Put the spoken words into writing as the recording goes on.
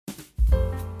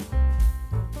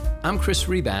I'm Chris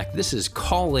Reback. This is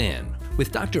Call In.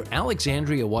 With Dr.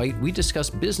 Alexandria White, we discuss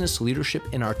business leadership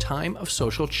in our time of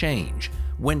social change,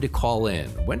 when to call in,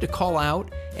 when to call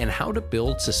out, and how to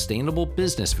build sustainable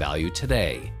business value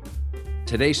today.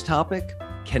 Today's topic,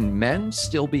 can men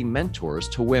still be mentors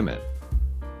to women?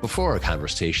 Before our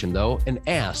conversation, though, an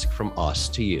ask from us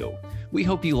to you. We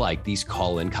hope you like these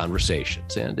call-in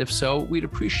conversations, and if so, we'd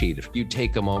appreciate if you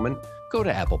take a moment, go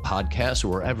to Apple Podcasts or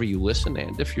wherever you listen,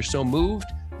 and if you're so moved,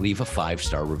 leave a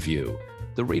 5-star review.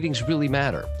 The ratings really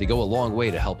matter. They go a long way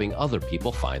to helping other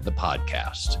people find the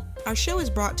podcast. Our show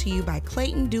is brought to you by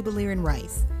Clayton Dubilier and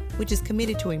Rice, which is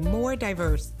committed to a more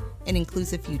diverse and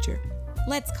inclusive future.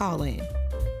 Let's call in.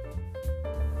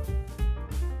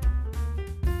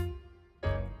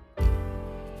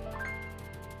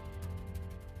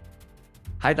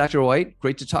 Hi, Dr. White.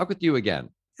 Great to talk with you again.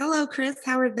 Hello, Chris.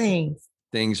 How are things?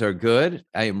 Things are good.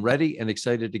 I am ready and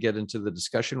excited to get into the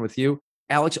discussion with you.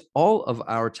 Alex, all of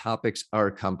our topics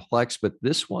are complex, but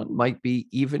this one might be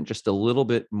even just a little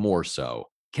bit more so.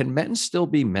 Can men still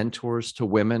be mentors to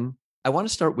women? I want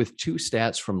to start with 2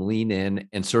 stats from Lean In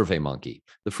and SurveyMonkey.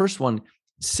 The first one,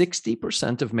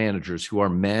 60% of managers who are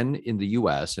men in the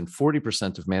US and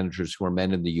 40% of managers who are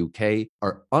men in the UK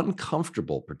are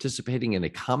uncomfortable participating in a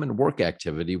common work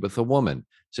activity with a woman,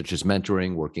 such as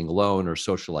mentoring, working alone, or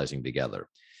socializing together.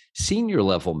 Senior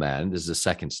level men, this is the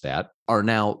second stat, are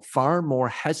now far more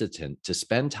hesitant to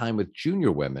spend time with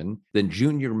junior women than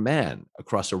junior men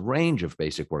across a range of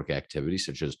basic work activities,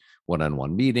 such as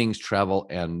one-on-one meetings, travel,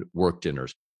 and work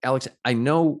dinners. Alex, I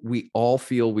know we all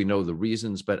feel we know the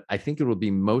reasons, but I think it will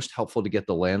be most helpful to get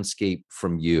the landscape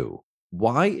from you.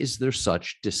 Why is there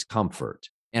such discomfort?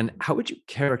 And how would you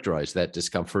characterize that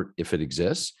discomfort, if it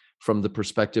exists, from the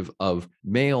perspective of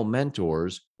male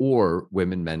mentors or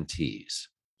women mentees?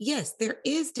 Yes, there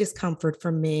is discomfort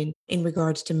for men in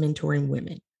regards to mentoring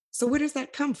women. So where does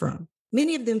that come from?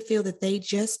 Many of them feel that they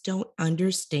just don't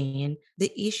understand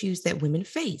the issues that women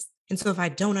face. And so if I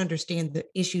don't understand the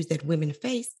issues that women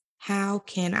face, how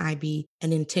can I be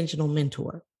an intentional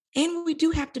mentor? And we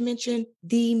do have to mention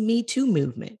the Me Too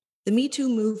movement. The Me Too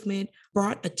movement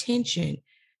brought attention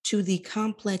to the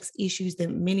complex issues that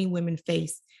many women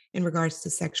face in regards to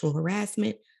sexual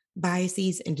harassment,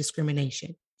 biases, and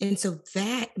discrimination. And so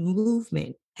that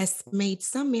movement has made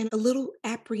some men a little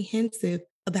apprehensive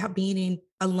about being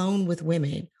alone with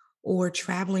women or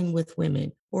traveling with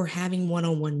women or having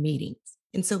one-on-one meetings.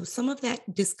 And so some of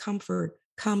that discomfort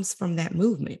comes from that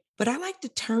movement. But I like to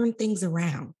turn things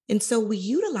around. And so we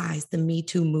utilize the Me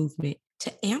Too movement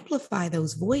to amplify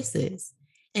those voices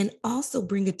and also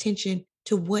bring attention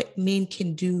to what men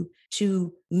can do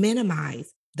to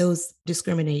minimize those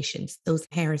discriminations, those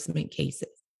harassment cases.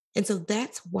 And so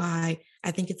that's why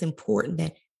I think it's important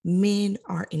that men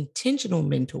are intentional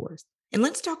mentors. And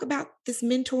let's talk about this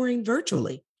mentoring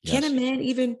virtually. Yes. Can a man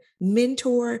even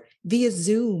mentor via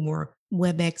Zoom or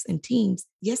WebEx and Teams?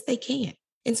 Yes, they can.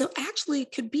 And so actually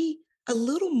it could be a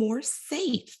little more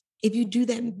safe if you do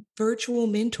that virtual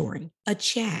mentoring, a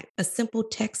chat, a simple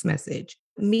text message,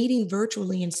 meeting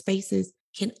virtually in spaces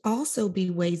can also be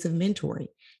ways of mentoring.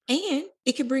 And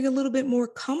it can bring a little bit more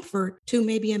comfort to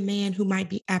maybe a man who might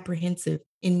be apprehensive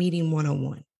in meeting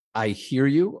one-on-one. I hear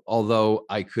you, although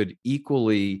I could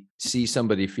equally see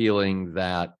somebody feeling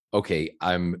that, okay,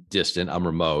 I'm distant, I'm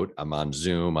remote, I'm on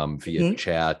Zoom, I'm via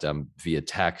chat, I'm via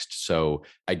text. So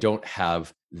I don't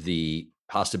have the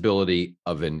possibility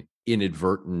of an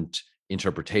inadvertent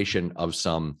interpretation of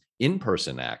some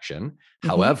in-person action.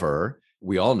 However,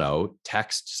 we all know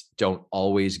texts don't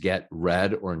always get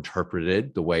read or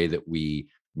interpreted the way that we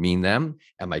mean them.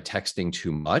 Am I texting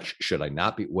too much? Should I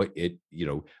not be?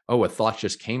 A thought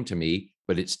just came to me,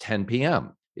 but it's 10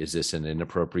 p.m. Is this an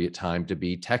inappropriate time to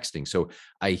be texting? So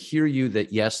I hear you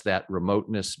that yes, that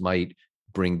remoteness might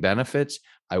bring benefits.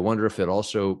 I wonder if it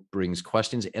also brings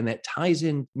questions, and that ties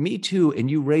in Me Too, and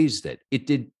you raised it. It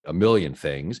did a million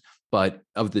things, but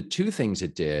of the 2 things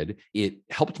it did, it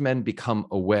helped men become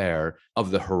aware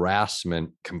of the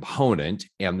harassment component,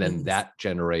 and then that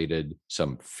generated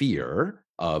some fear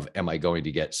of, am I going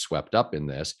to get swept up in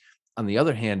this? On the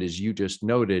other hand, as you just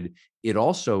noted, it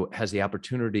also has the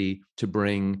opportunity to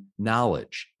bring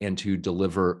knowledge and to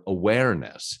deliver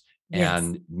awareness. Yes.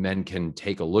 And men can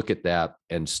take a look at that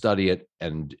and study it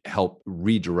and help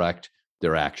redirect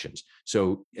their actions.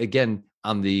 So again,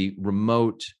 on the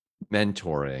remote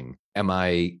mentoring, am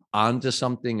I onto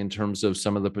something in terms of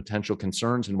some of the potential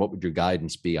concerns, and what would your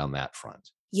guidance be on that front?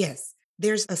 Yes,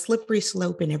 there's a slippery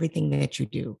slope in everything that you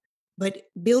do, but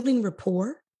building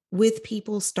rapport with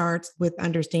people starts with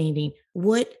understanding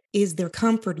what is their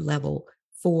comfort level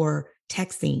for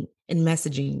texting and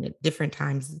messaging at different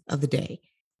times of the day.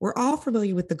 We're all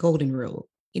familiar with the golden rule,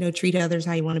 treat others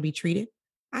how you want to be treated.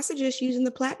 I suggest using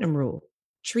the platinum rule.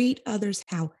 Treat others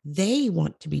how they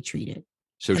want to be treated.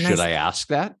 So And should that's, I ask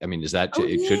that? I mean, is that oh,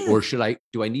 it should, or yes.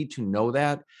 do I need to know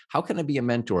that? How can I be a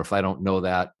mentor if I don't know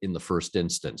that in the first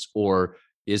instance? Or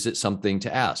is it something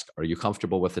to ask? Are you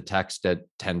comfortable with a text at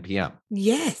 10 p.m.?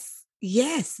 Yes.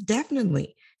 Yes,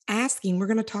 definitely. Asking, we're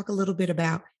going to talk a little bit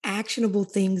about actionable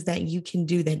things that you can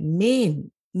do that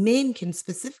men can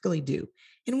specifically do.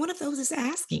 And one of those is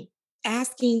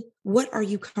asking, what are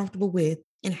you comfortable with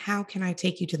and how can I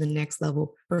take you to the next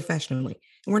level professionally?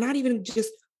 And we're not even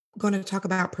just going to talk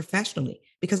about professionally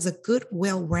because a good,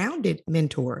 well-rounded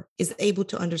mentor is able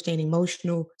to understand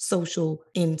emotional, social,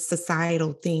 and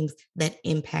societal things that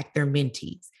impact their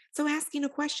mentees. So asking a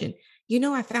question,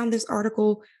 I found this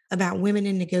article about women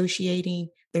in negotiating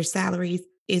their salaries.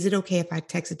 Is it okay if I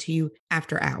text it to you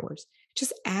after hours?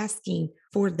 Just asking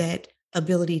for that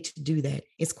ability to do that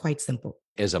is quite simple.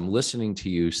 As I'm listening to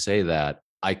you say that,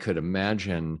 I could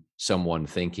imagine someone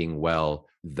thinking, well,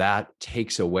 that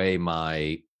takes away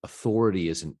my authority,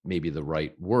 isn't maybe the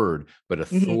right word, but Mhm.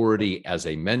 authority as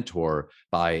a mentor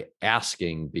by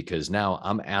asking, because now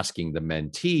I'm asking the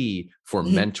mentee for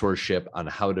Mhm. mentorship on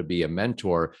how to be a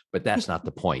mentor. But that's not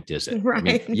the point, is it? I mean,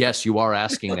 Right. yes, you are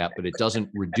asking that, but it doesn't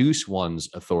reduce one's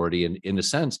authority. And in a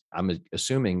sense, I'm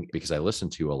assuming, because I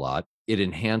listen to you a lot, it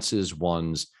enhances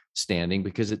one's standing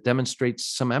because it demonstrates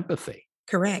some empathy.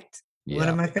 Correct. One of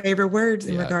Yeah. my favorite words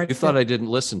in Yeah. You regards thought to I didn't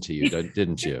listen to you,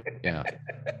 didn't you? Yeah.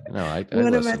 No, I one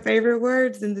of my listen. favorite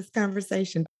words in this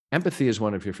conversation. Empathy is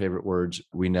one of your favorite words,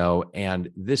 we know.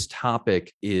 And this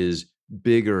topic is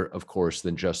bigger, of course,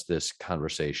 than just this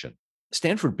conversation.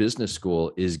 Stanford Business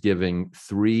School is giving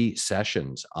 3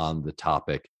 sessions on the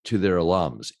topic to their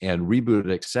alums, and Reboot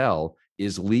Excel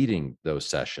is leading those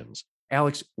sessions.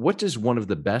 Alex, what does one of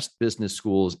the best business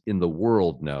schools in the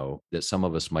world know that some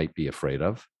of us might be afraid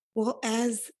of? Well,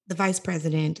 as the Vice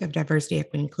President of Diversity,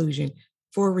 Equity, Inclusion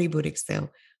for Reboot Excel,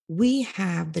 we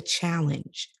have the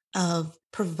challenge of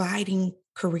providing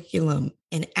curriculum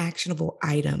and actionable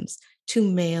items to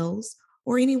males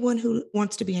or anyone who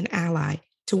wants to be an ally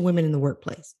to women in the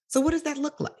workplace. So, what does that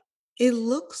look like? It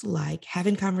looks like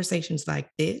having conversations like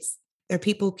this, where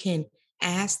people can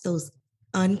ask those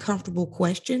uncomfortable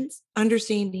questions,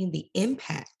 understanding the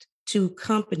impact to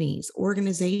companies,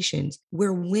 organizations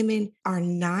where women are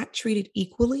not treated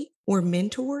equally or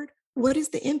mentored. What is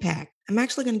the impact? I'm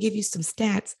actually going to give you some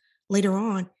stats later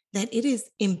on that it is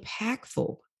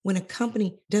impactful when a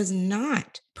company does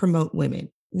not promote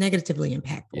women, negatively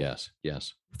impactful Yes,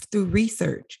 yes. through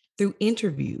research, through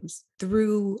interviews,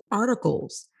 through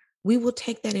articles. We will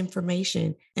take that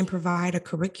information and provide a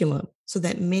curriculum so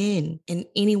that men and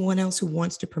anyone else who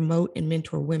wants to promote and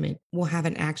mentor women will have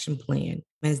an action plan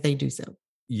as they do so.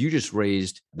 You just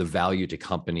raised the value to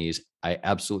companies. I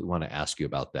absolutely want to ask you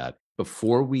about that.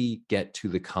 Before we get to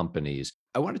the companies,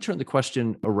 I want to turn the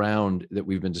question around that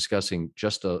we've been discussing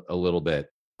just a little bit.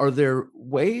 Are there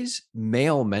ways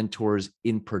male mentors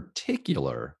in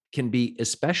particular can be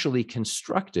especially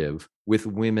constructive with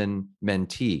women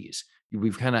mentees?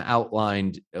 We've kind of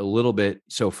outlined a little bit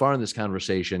so far in this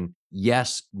conversation.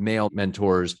 Yes, male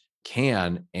mentors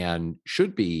can and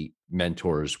should be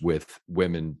mentors with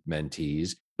women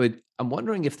mentees. But I'm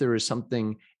wondering if there is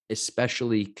something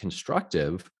especially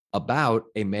constructive about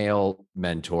a male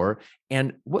mentor.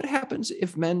 And what happens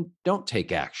if men don't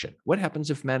take action? What happens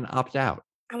if men opt out?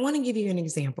 I want to give you an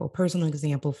example, personal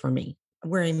example for me,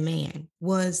 where a man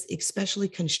was especially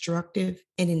constructive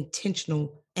and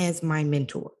intentional as my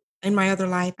mentor. In my other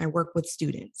life, I work with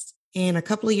students. And a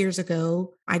couple of years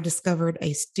ago, I discovered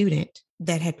a student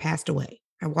that had passed away.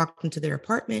 I walked into their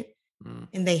apartment Mm.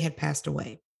 and they had passed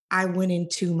away. I went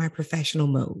into my professional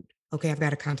mode. Okay, I've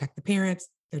got to contact the parents,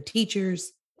 their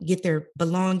teachers, get their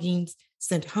belongings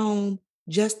sent home,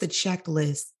 just the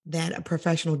checklist that a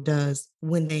professional does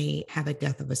when they have a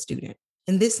death of a student.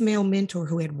 And this male mentor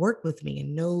who had worked with me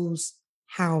and knows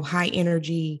how high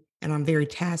energy and I'm very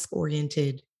task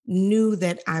oriented, knew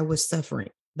that I was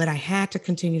suffering, but I had to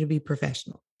continue to be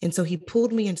professional. And so he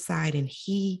pulled me inside and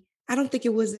I don't think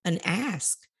it was an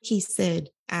ask. He said,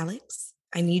 Alex,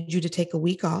 I need you to take a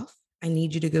week off. I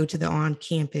need you to go to the on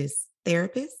campus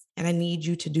therapist and I need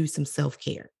you to do some self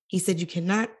care. He said, you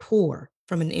cannot pour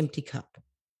from an empty cup.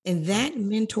 And Mm. that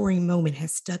mentoring moment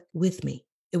has stuck with me.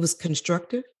 It was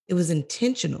constructive, it was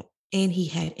intentional, and he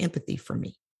had empathy for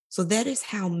me. So that is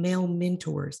how male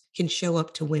mentors can show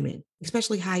up to women,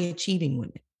 especially high achieving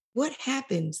women. What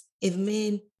happens if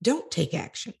men don't take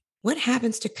action? What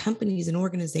happens to companies and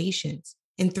organizations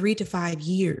in 3 to 5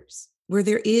 years where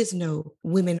there is no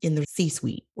women in the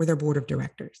C-suite or their board of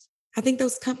directors. I think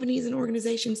those companies and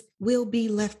organizations will be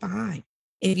left behind.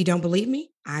 If you don't believe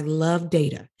me, I love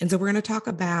data. And so we're going to talk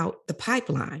about the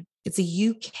Pipeline. It's a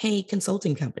UK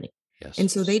consulting company. Yes. And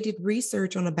so they did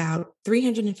research on about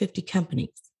 350 companies.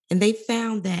 And they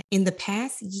found that in the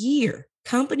past year,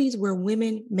 companies where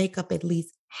women make up at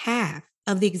least half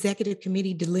of the executive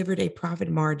committee delivered a profit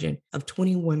margin of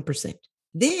 21%.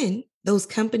 Then those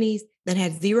companies that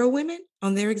had zero women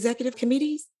on their executive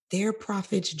committees, their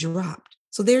profits dropped.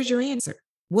 So there's your answer.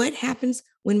 What happens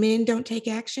when men don't take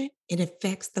action? It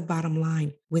affects the bottom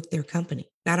line with their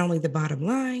company. Not only the bottom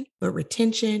line, but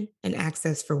retention and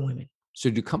access for women. So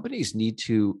do companies need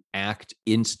to act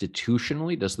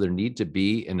institutionally? Does there need to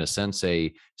be, in a sense,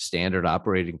 a standard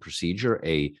operating procedure,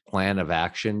 a plan of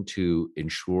action to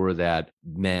ensure that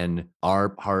men are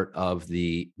part of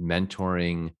the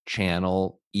mentoring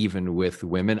channel, even with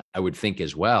women? I would think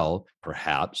as well,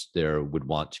 perhaps there would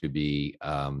want to be,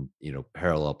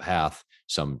 parallel path,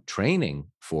 some training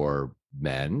for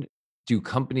men. Do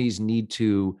companies need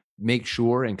to make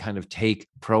sure and kind of take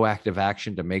proactive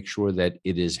action to make sure that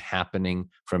it is happening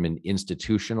from an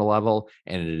institutional level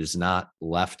and it is not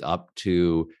left up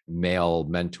to male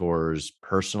mentors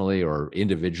personally or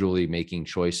individually making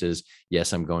choices?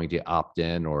 Yes, I'm going to opt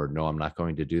in, or no, I'm not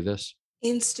going to do this.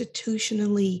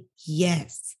 Institutionally,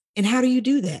 yes. And how do you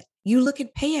do that? You look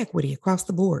at pay equity across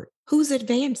the board. Who's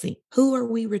advancing? Who are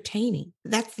we retaining?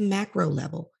 That's the macro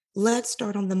level. Let's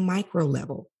start on the micro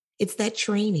level. It's that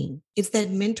training, it's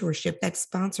that mentorship, that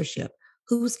sponsorship.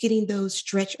 Who's getting those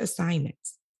stretch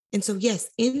assignments? And so, yes,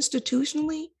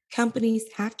 institutionally, companies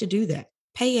have to do that.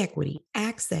 Pay equity,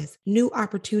 access, new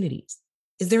opportunities.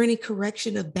 Is there any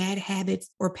correction of bad habits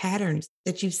or patterns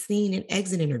that you've seen in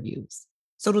exit interviews?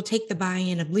 So it'll take the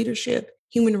buy-in of leadership,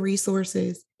 human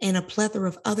resources, and a plethora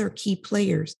of other key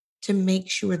players to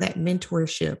make sure that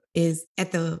mentorship is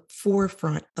at the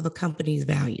forefront of a company's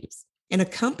values. And a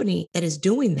company that is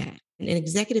doing that, an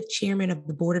executive chairman of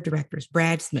the board of directors,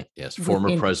 Brad Smith. Yes,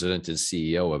 former president and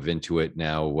CEO of Intuit,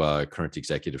 now current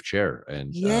executive chair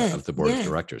and of the board of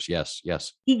directors. Yes,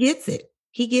 yes. He gets it.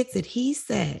 He gets it. He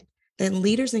said that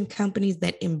leaders in companies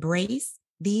that embrace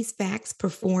these facts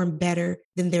perform better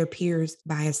than their peers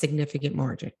by a significant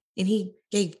margin. And he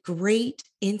gave great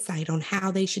insight on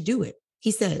how they should do it.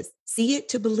 He says, see it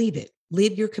to believe it,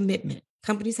 live your commitment.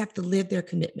 Companies have to live their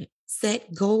commitment.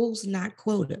 Set goals, not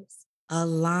quotas.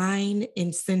 Align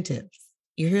incentives.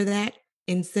 You hear that?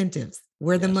 Incentives.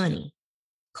 Where the money.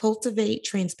 Cultivate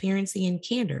transparency and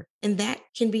candor. And that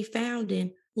can be found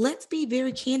in, let's be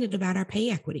very candid about our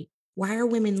pay equity. Why are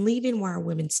women leaving? Why are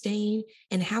women staying?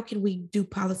 And how can we do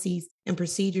policies and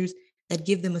procedures that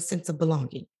give them a sense of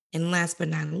belonging? And last but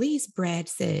not least, Brad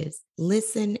says,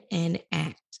 listen and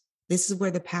act. This is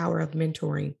where the power of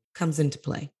mentoring comes into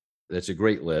play. That's a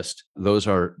great list. Those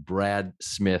are Brad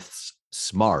Smith's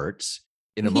smarts.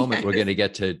 In a moment, we're going to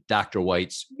get to Dr.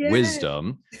 White's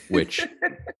wisdom, which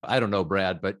I don't know,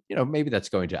 Brad, but maybe that's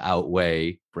going to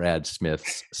outweigh Brad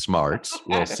Smith's smarts.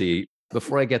 We'll see.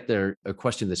 Before I get there, a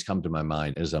question that's come to my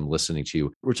mind as I'm listening to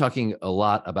you. We're talking a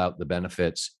lot about the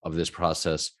benefits of this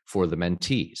process for the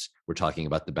mentees. We're talking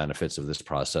about the benefits of this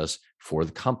process for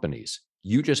the companies.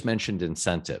 You just mentioned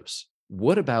incentives.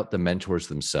 What about the mentors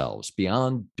themselves?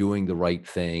 Beyond doing the right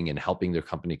thing and helping their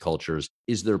company cultures,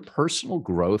 is there personal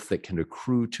growth that can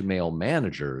accrue to male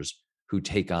managers who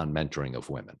take on mentoring of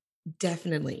women?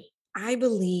 Definitely. I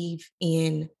believe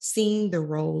in seeing the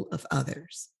role of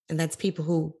others. And that's people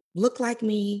who look like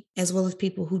me, as well as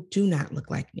people who do not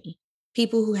look like me,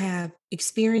 people who have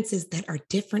experiences that are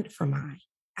different from mine.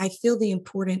 I feel the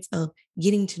importance of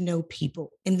getting to know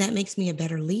people, and that makes me a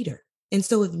better leader. And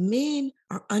so if men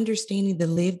are understanding the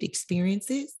lived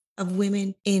experiences of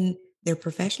women in their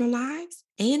professional lives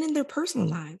and in their personal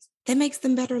lives, that makes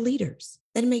them better leaders.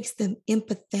 That makes them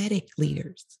empathetic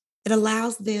leaders. It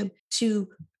allows them to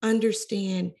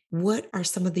understand what are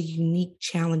some of the unique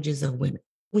challenges of women.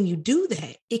 When you do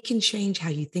that, it can change how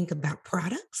you think about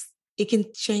products. It can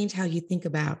change how you think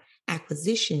about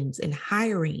acquisitions and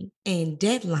hiring and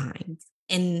deadlines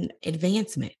and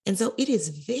advancement. And so it is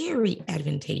very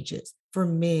advantageous for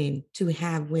men to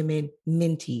have women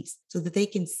mentees so that they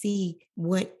can see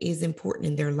what is important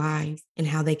in their lives and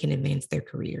how they can advance their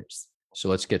careers. So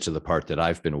let's get to the part that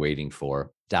I've been waiting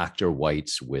for, Dr.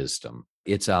 White's wisdom.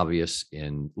 It's obvious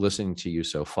in listening to you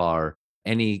so far,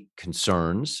 any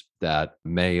concerns that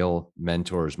male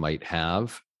mentors might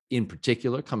have, in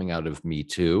particular coming out of Me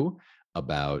Too,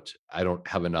 about I don't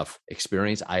have enough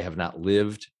experience. I have not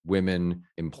lived women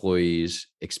employees'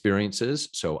 experiences,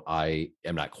 so I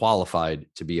am not qualified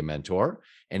to be a mentor.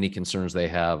 any concerns they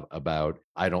have about,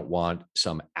 I don't want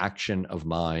some action of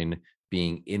mine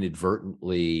being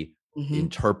inadvertently Mhm.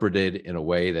 interpreted in a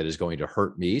way that is going to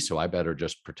hurt me. So I better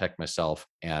just protect myself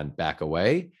and back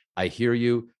away. I hear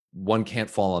you. One can't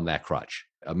fall on that crutch.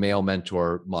 A male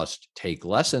mentor must take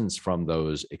lessons from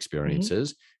those Mhm.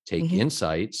 experiences, take Mhm.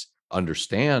 insights,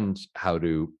 understand how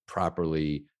to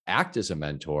properly act as a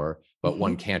mentor, but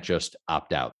one Mhm. can't just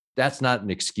opt out. That's not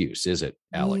an excuse, is it,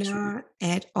 Alex? Not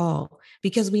at all.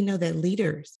 Because we know that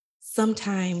leaders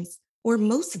sometimes, or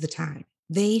most of the time,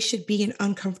 they should be in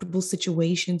uncomfortable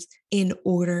situations in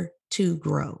order to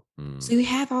grow. Mm. So you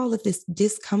have all of this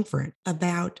discomfort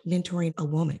about mentoring a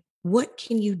woman. What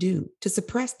can you do to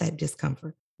suppress that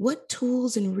discomfort? What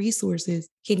tools and resources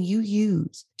can you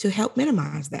use to help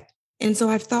minimize that? And so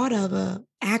I've thought of a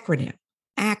acronym,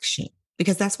 ACTION,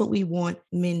 because that's what we want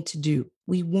men to do.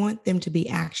 We want them to be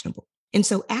actionable. And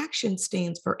so action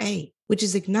stands for A, which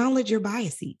is acknowledge your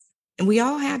biases. And we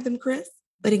all have them, Chris,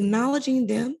 but acknowledging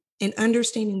them and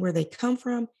understanding where they come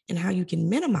from and how you can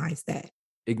minimize that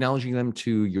Acknowledging them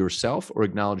to yourself or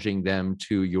acknowledging them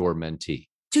to your mentee?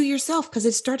 to yourself, because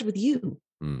it starts with you.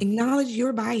 Mm. Acknowledge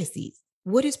your biases.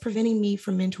 What is preventing me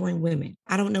from mentoring women?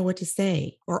 I don't know what to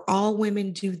say, or all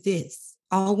women do this,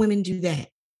 all women do that.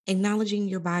 Acknowledging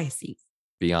your biases.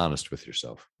 Be honest with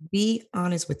yourself. Be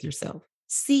honest with yourself.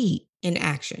 See in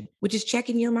action, which is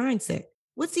checking your mindset.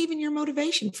 What's even your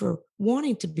motivation for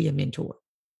wanting to be a mentor?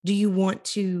 Do you want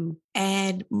to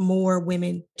add more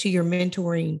women to your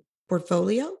mentoring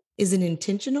portfolio? Is it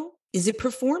intentional? Is it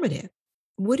performative?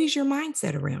 What is your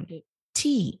mindset around it?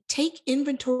 T, take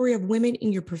inventory of women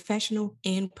in your professional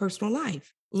and personal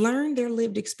life. Learn their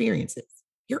lived experiences.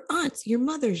 Your aunts, your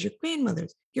mothers, your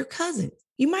grandmothers, your cousins.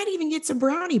 You might even get some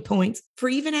brownie points for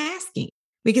even asking,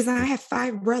 because I have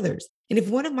 5 brothers. And if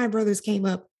one of my brothers came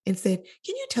up and said,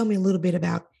 "Can you tell me a little bit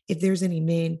about if there's any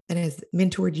men that has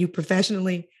mentored you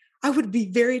professionally?" I would be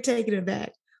very taken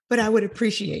aback, but I would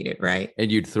appreciate it, right?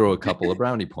 And you'd throw a couple of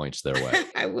brownie points their way.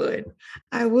 I would.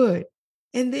 I would.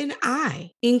 And then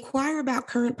I inquire about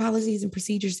current policies and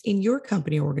procedures in your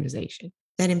company or organization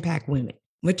that impact women.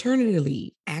 Maternity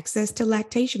leave, access to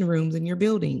lactation rooms in your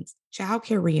buildings,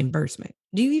 childcare reimbursement.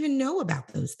 Do you even know about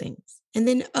those things? And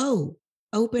then O,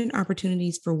 open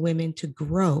opportunities for women to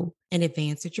grow and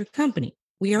advance at your company.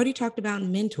 We already talked about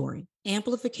mentoring,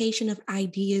 amplification of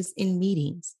ideas in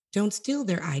meetings. Don't steal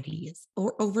their ideas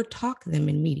or overtalk them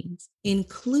in meetings.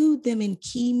 Include them in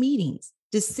key meetings,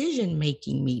 decision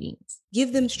making meetings.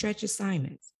 Give them stretch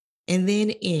assignments. And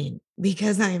then N,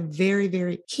 because I am very,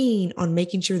 very keen on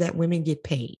making sure that women get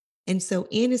paid. And so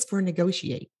N is for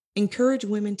negotiate. Encourage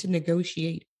women to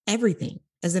negotiate everything.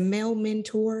 As a male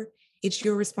mentor, it's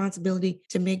your responsibility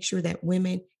to make sure that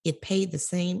women get paid the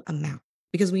same amount.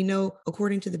 Because we know,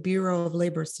 according to the Bureau of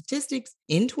Labor Statistics,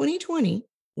 in 2020,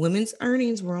 women's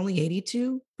earnings were only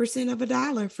 82% of a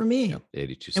dollar for men. Yep,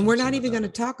 82 And we're cents on not the even going to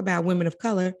dollar. talk about women of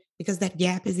color because that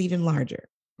gap is even larger.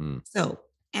 Mm. So,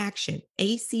 action,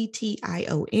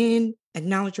 ACTION,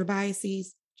 acknowledge your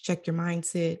biases, check your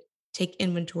mindset, take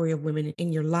inventory of women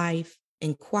in your life,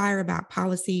 inquire about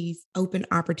policies, open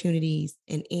opportunities,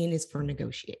 and N is for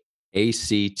negotiate.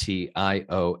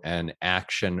 ACTION,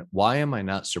 action. Why am I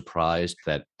not surprised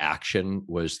that action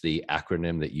was the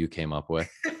acronym that you came up with?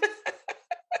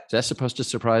 Is that supposed to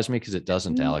surprise me? Because it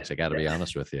doesn't, Alex. I got to be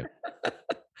honest with you.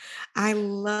 I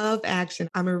love action.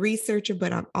 I'm a researcher,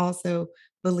 but I'm also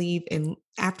believe in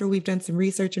after we've done some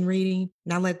research and reading,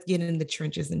 now let's get in the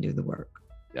trenches and do the work.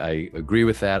 I agree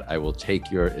with that. I will take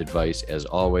your advice as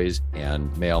always.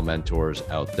 And male mentors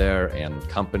out there and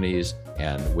companies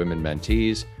and women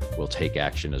mentees will take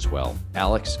action as well.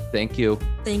 Alex, thank you.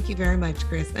 Thank you very much,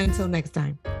 Chris. Until next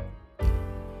time.